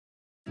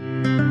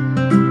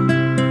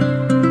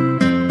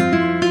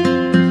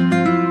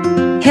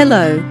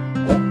Hello.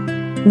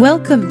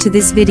 Welcome to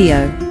this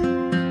video.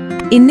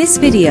 In this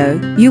video,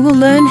 you will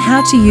learn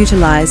how to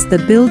utilize the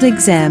Build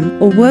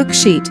Exam or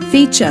Worksheet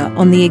feature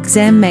on the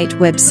ExamMate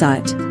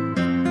website.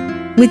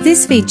 With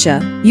this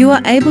feature, you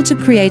are able to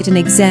create an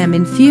exam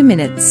in few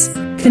minutes,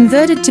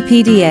 convert it to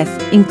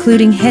PDF,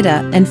 including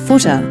header and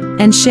footer,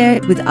 and share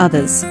it with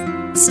others.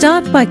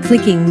 Start by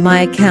clicking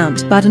My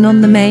Account button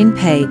on the main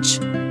page.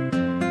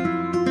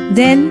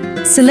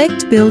 Then,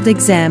 select Build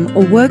Exam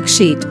or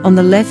Worksheet on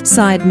the left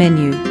side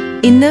menu.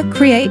 In the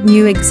Create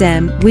New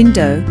Exam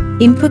window,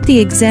 input the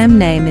exam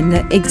name in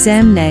the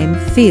Exam Name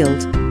field.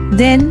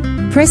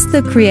 Then, press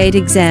the Create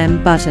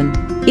Exam button.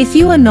 If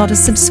you are not a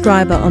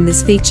subscriber on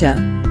this feature,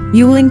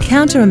 you will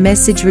encounter a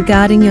message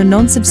regarding your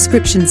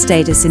non-subscription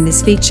status in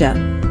this feature.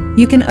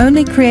 You can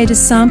only create a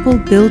sample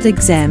Build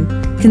Exam,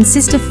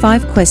 consist of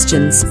 5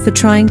 questions for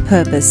trying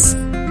purpose,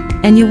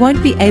 and you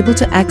won't be able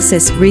to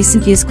access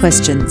recent year's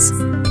questions.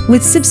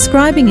 With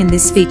subscribing in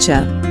this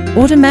feature,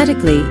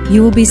 automatically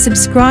you will be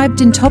subscribed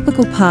in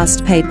Topical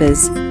Past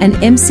Papers and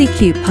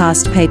MCQ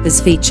Past Papers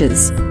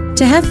features.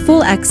 To have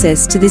full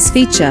access to this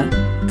feature,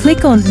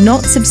 click on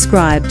Not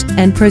Subscribed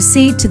and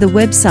proceed to the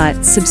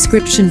website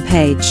subscription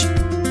page.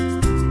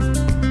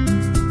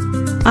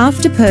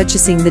 After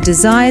purchasing the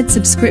desired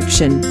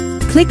subscription,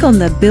 click on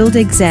the Build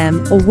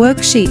Exam or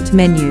Worksheet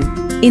menu.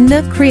 In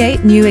the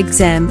Create New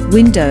Exam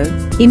window,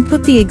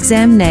 input the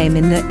exam name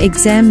in the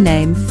Exam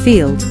Name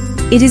field.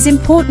 It is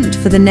important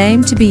for the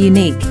name to be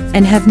unique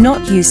and have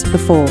not used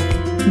before.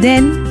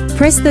 Then,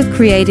 press the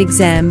Create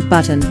Exam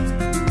button.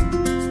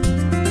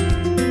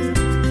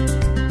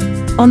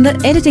 On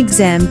the Edit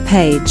Exam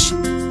page,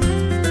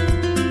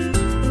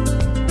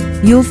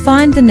 you'll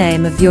find the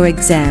name of your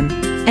exam,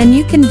 and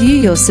you can view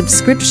your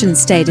subscription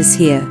status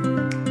here.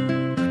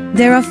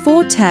 There are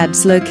 4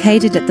 tabs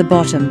located at the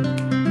bottom.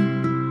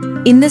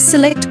 In the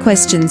Select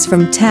Questions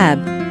from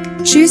tab,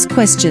 choose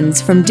questions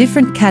from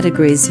different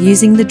categories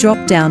using the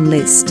drop-down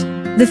list.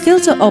 The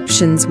filter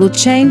options will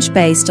change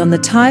based on the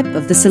type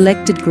of the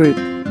selected group.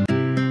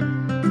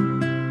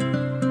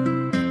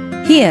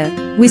 Here,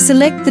 we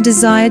select the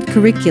desired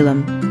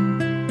curriculum.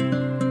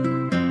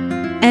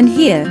 And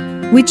here,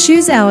 we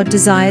choose our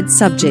desired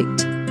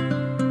subject.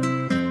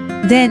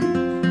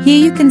 Then, here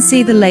you can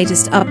see the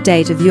latest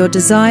update of your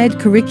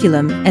desired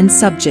curriculum and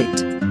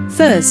subject.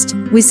 First,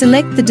 we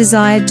select the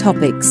desired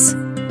topics.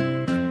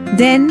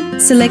 Then,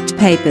 select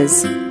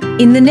papers.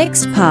 In the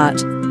next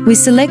part, we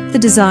select the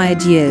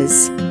desired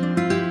years.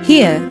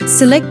 Here,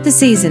 select the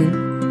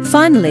season.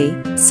 Finally,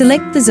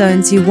 select the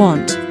zones you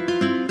want.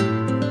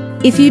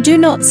 If you do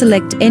not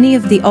select any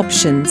of the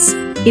options,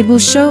 it will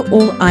show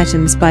all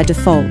items by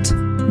default.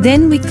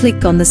 Then we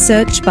click on the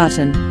Search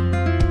button.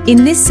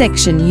 In this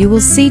section you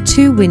will see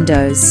 2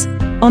 windows.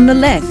 On the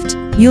left,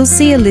 you'll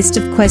see a list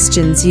of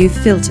questions you've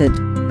filtered.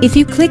 If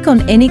you click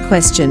on any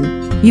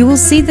question, you will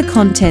see the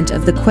content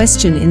of the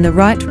question in the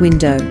right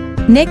window.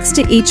 Next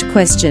to each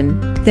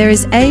question, there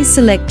is a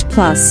Select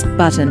Plus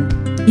button.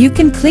 You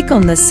can click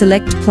on the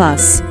Select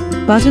Plus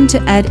button to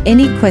add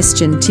any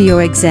question to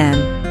your exam.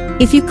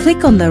 If you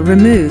click on the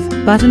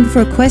Remove button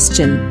for a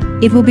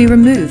question, it will be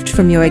removed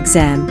from your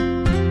exam.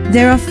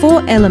 There are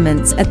 4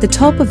 elements at the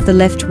top of the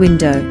left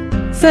window.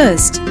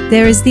 First,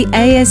 there is the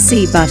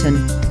ASC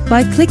button.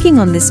 By clicking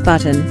on this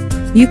button,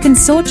 you can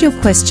sort your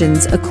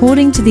questions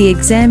according to the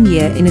exam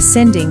year in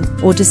ascending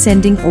or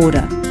descending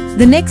order.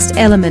 The next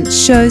element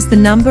shows the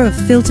number of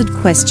filtered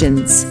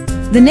questions.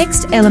 The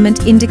next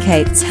element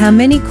indicates how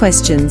many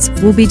questions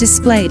will be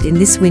displayed in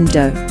this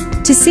window.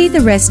 To see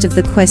the rest of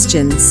the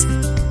questions,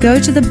 go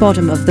to the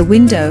bottom of the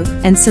window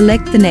and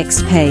select the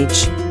next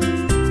page.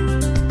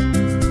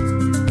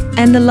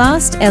 And the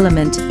last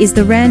element is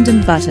the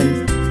Random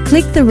button.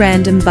 Click the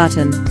Random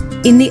button.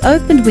 In the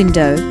opened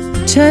window,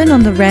 turn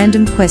on the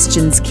Random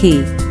Questions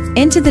key.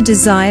 Enter the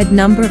desired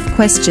number of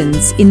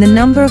questions in the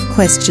Number of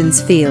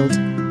Questions field.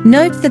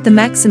 Note that the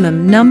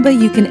maximum number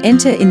you can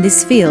enter in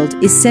this field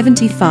is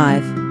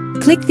 75.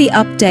 Click the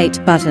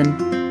Update button.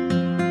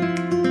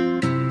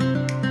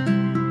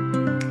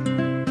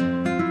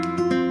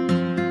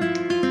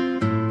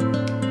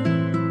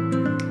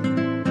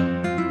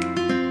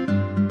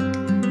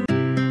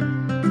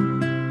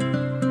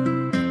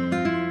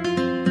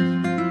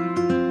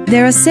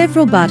 There are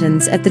several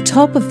buttons at the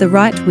top of the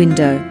right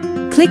window.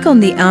 Click on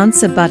the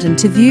Answer button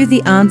to view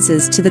the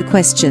answers to the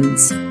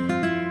questions.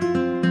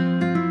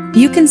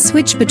 You can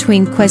switch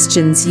between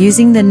questions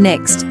using the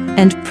Next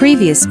and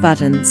Previous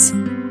buttons.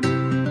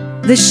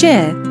 The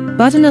Share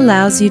button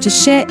allows you to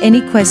share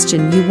any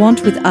question you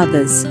want with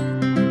others.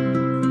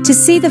 To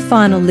see the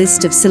final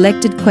list of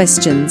selected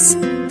questions,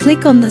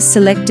 click on the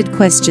Selected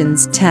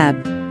Questions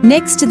tab.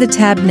 Next to the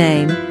tab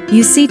name,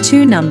 you see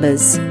 2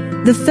 numbers.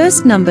 The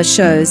first number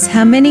shows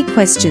how many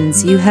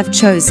questions you have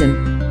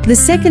chosen. The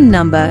second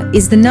number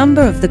is the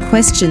number of the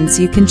questions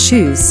you can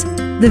choose.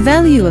 The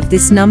value of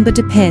this number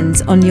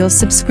depends on your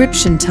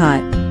subscription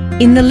type.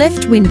 In the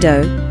left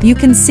window, you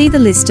can see the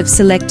list of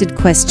selected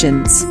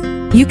questions.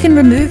 You can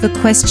remove a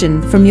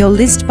question from your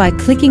list by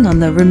clicking on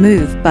the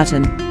Remove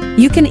button.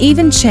 You can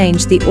even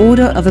change the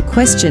order of a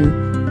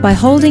question by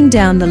holding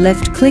down the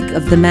left click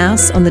of the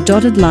mouse on the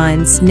dotted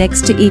lines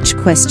next to each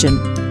question.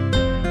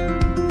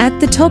 At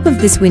the top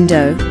of this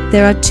window,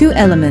 there are two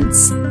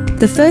elements,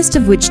 the first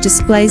of which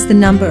displays the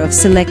number of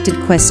selected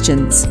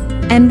questions.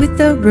 And with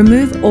the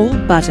Remove All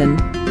button,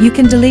 you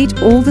can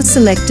delete all the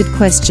selected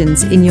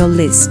questions in your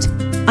list.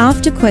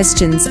 After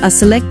questions are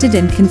selected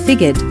and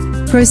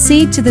configured,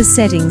 proceed to the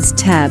Settings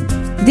tab.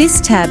 This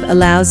tab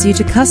allows you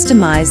to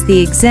customize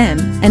the exam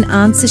and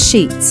answer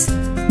sheets.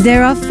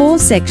 There are 4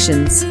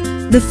 sections.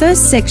 The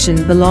first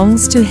section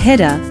belongs to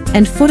header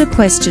and footer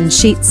question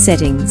sheet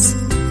settings.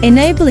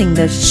 Enabling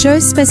the Show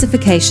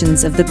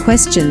Specifications of the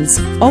Questions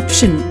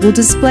option will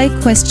display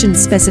question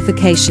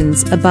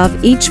specifications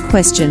above each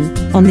question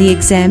on the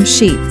exam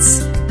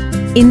sheets.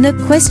 In the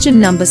Question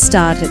Number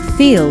Started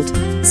field,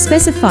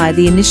 specify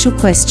the initial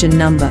question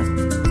number.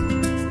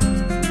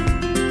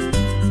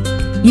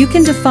 You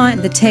can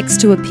define the text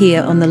to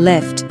appear on the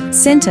left,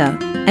 center,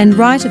 and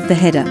right of the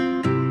header.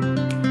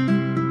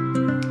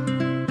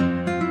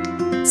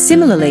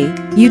 Similarly,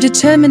 you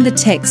determine the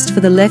text for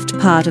the left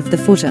part of the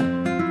footer.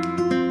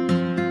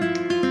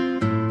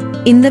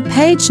 In the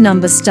Page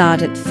Number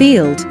Started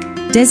field,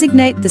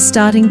 designate the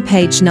starting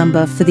page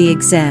number for the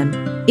exam.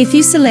 If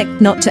you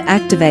select not to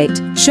activate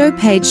Show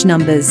Page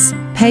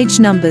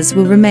Numbers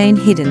will remain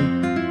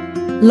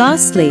hidden.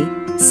 Lastly,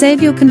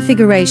 save your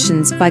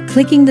configurations by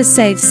clicking the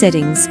Save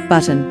Settings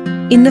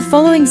button. In the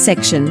following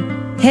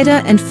section,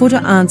 Header and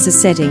Footer Answer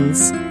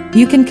Settings,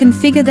 you can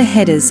configure the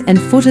headers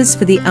and footers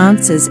for the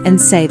answers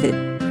and save it.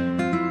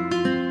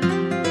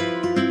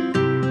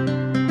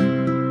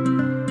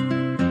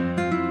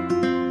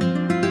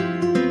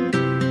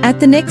 At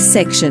the next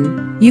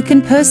section, you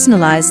can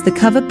personalize the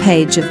cover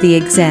page of the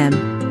exam.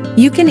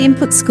 You can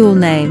input school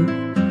name,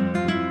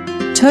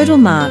 total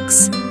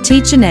marks,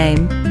 teacher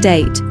name,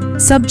 date,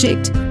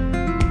 subject,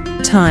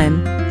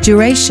 time,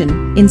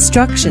 duration,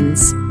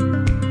 instructions,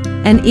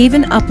 and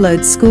even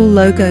upload school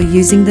logo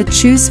using the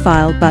Choose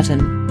File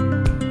button.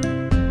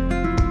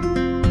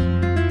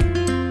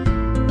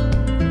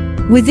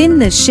 Within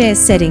the Share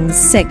Settings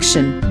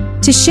section,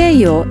 to share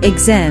your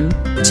exam,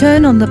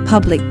 turn on the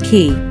Public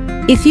key.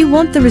 If you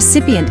want the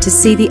recipient to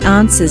see the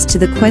answers to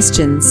the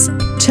questions,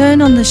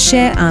 turn on the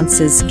Share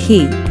Answers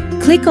key.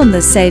 Click on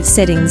the Save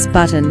Settings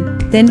button,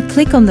 then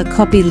click on the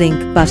Copy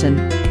Link button.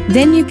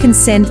 Then you can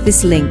send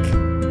this link.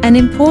 An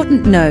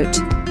important note,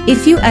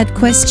 if you add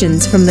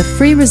questions from the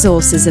free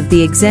resources of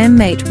the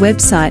ExamMate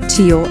website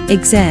to your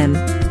exam,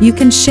 you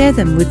can share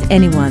them with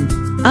anyone.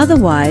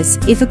 Otherwise,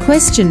 if a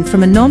question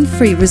from a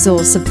non-free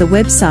resource of the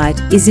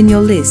website is in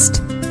your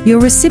list, your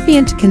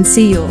recipient can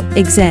see your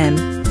exam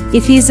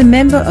if he is a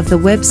member of the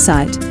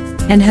website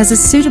and has a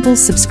suitable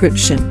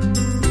subscription.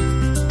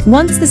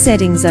 Once the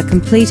settings are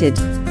completed,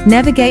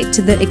 navigate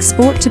to the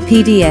Export to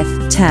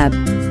PDF tab.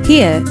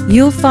 Here,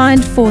 you'll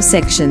find 4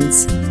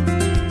 sections.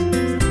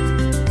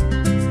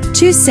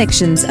 2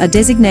 sections are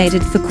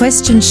designated for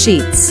question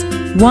sheets,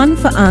 1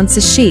 for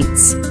answer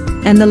sheets,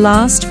 and the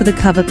last for the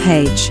cover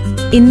page.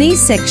 In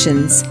these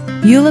sections,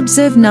 you'll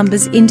observe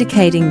numbers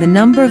indicating the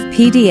number of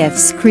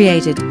PDFs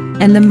created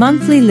and the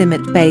monthly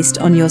limit based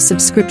on your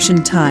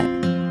subscription type.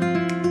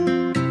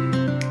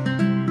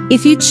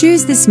 If you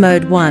choose this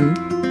Mode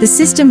 1, the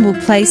system will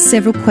place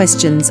several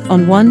questions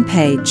on one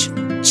page.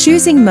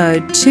 Choosing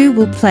Mode 2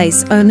 will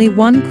place only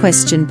 1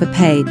 question per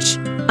page.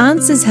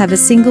 Answers have a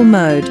single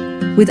mode,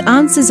 with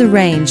answers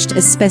arranged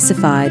as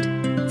specified.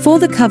 For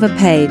the cover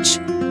page,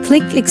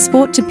 click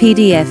Export to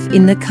PDF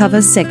in the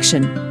Cover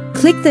section.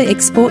 Click the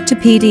Export to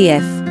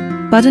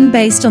PDF button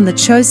based on the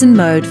chosen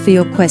mode for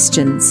your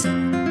questions.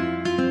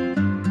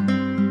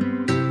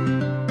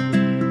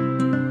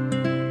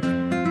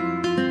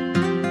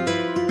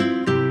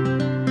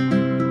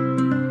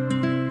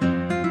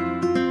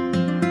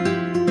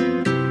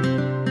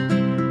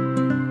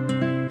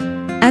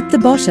 At the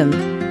bottom,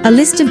 a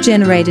list of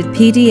generated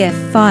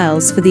PDF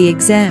files for the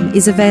exam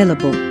is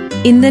available.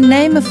 In the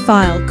Name of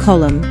File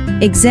column,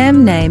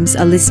 exam names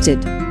are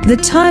listed. The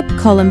Type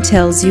column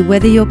tells you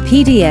whether your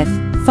PDF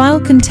file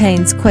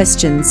contains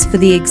questions for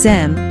the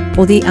exam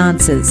or the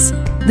answers.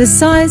 The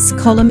Size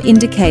column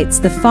indicates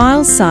the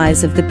file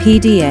size of the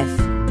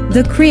PDF.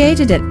 The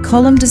Created At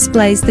column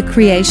displays the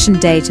creation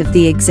date of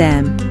the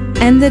exam.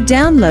 And the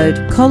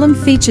Download column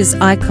features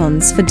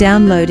icons for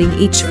downloading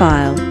each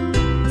file.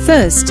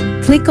 First,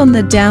 click on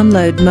the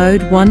Download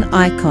Mode 1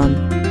 icon.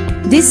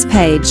 This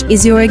page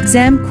is your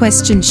exam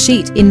question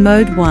sheet in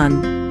Mode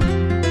 1.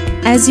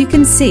 As you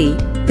can see,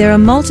 there are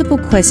multiple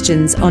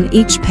questions on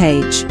each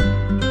page.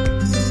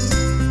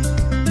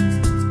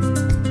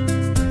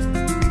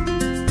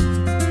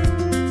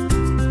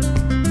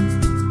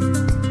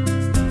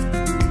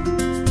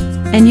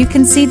 And you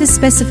can see the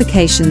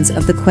specifications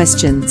of the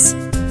questions.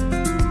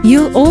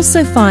 You'll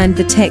also find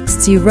the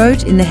texts you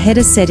wrote in the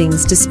header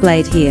settings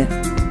displayed here.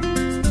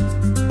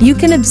 You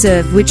can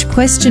observe which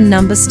question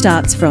number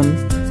starts from.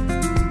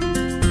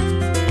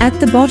 At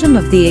the bottom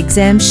of the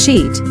exam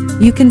sheet,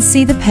 you can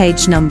see the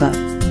page number.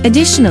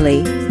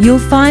 Additionally, you'll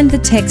find the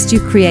text you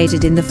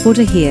created in the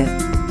footer here.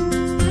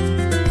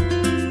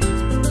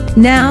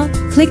 Now,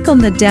 click on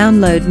the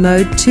Download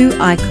Mode 2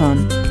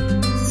 icon.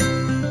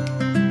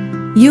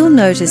 You'll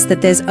notice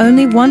that there's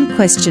only one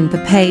question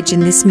per page in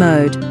this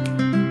mode.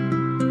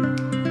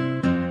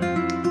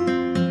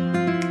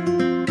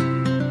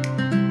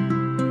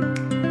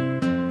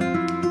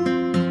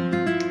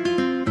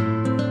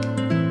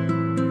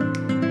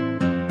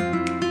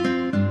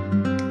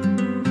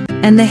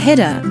 And the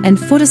header and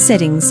footer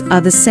settings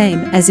are the same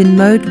as in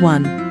Mode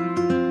 1.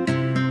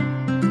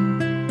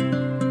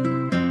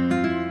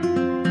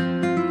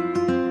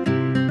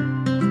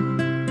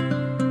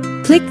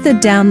 Click the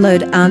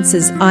Download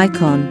Answers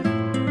icon.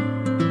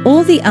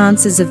 All the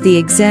answers of the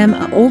exam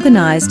are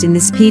organized in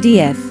this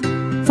PDF,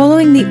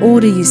 following the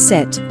order you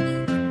set.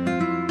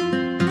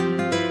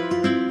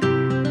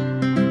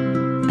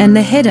 And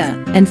the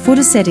header and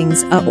footer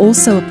settings are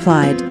also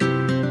applied.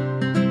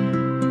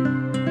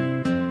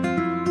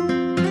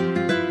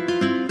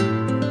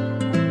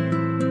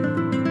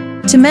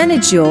 To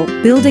manage your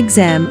Build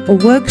Exam or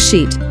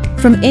Worksheet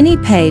from any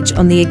page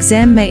on the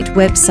ExamMate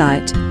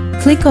website,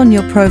 click on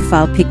your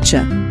profile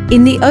picture.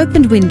 In the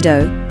opened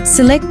window,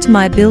 select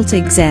My Built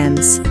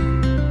Exams.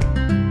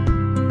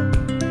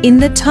 In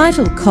the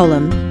title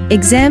column,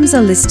 exams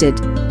are listed,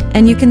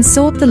 and you can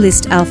sort the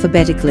list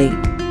alphabetically.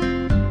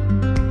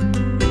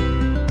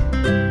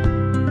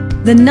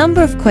 The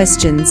number of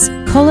questions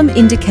column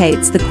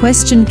indicates the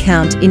question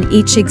count in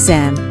each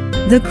exam.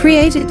 The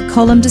Created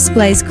column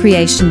displays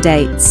creation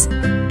dates,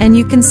 and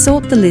you can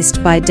sort the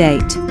list by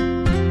date.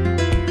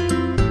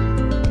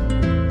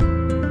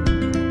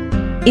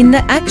 In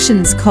the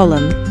Actions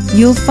column,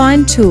 you'll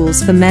find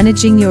tools for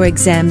managing your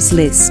exams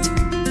list.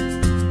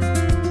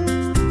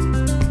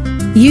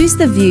 Use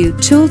the View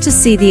tool to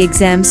see the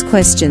exam's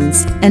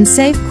questions and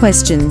save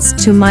questions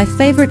to My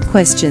Favorite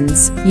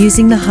Questions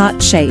using the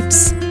heart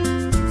shapes.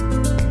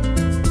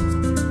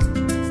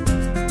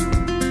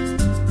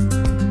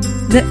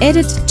 The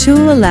Edit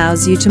tool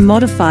allows you to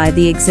modify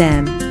the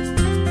exam.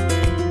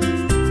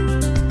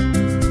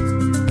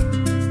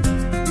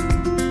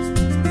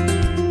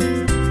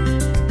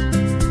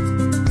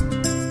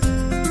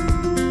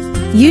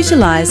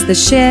 Utilize the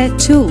Share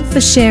tool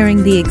for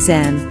sharing the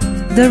exam.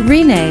 The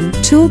Rename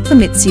tool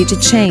permits you to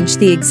change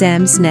the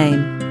exam's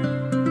name.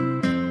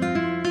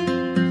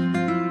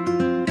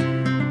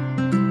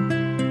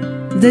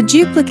 The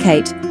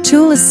Duplicate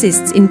tool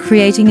assists in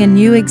creating a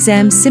new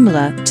exam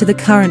similar to the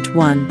current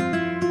one.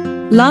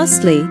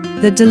 Lastly,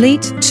 the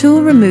Delete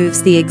tool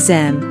removes the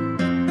exam.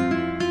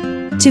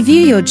 To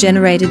view your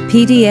generated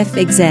PDF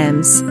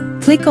exams,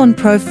 click on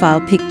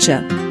Profile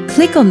Picture.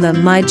 Click on the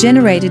My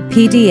Generated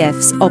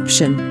PDFs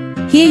option.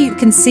 Here you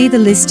can see the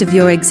list of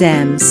your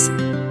exams.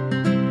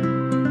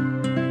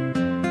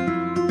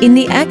 In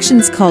the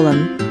Actions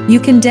column, you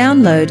can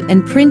download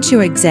and print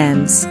your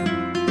exams.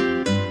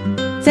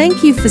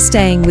 Thank you for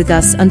staying with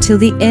us until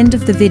the end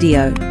of the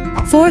video.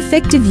 For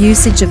effective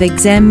usage of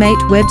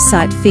ExamMate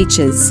website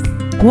features,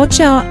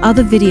 watch our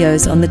other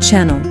videos on the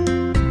channel.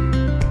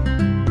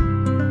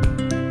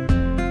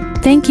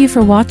 Thank you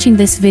for watching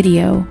this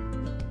video.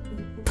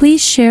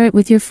 Please share it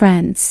with your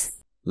friends.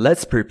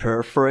 Let's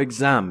prepare for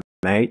exam,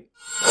 mate.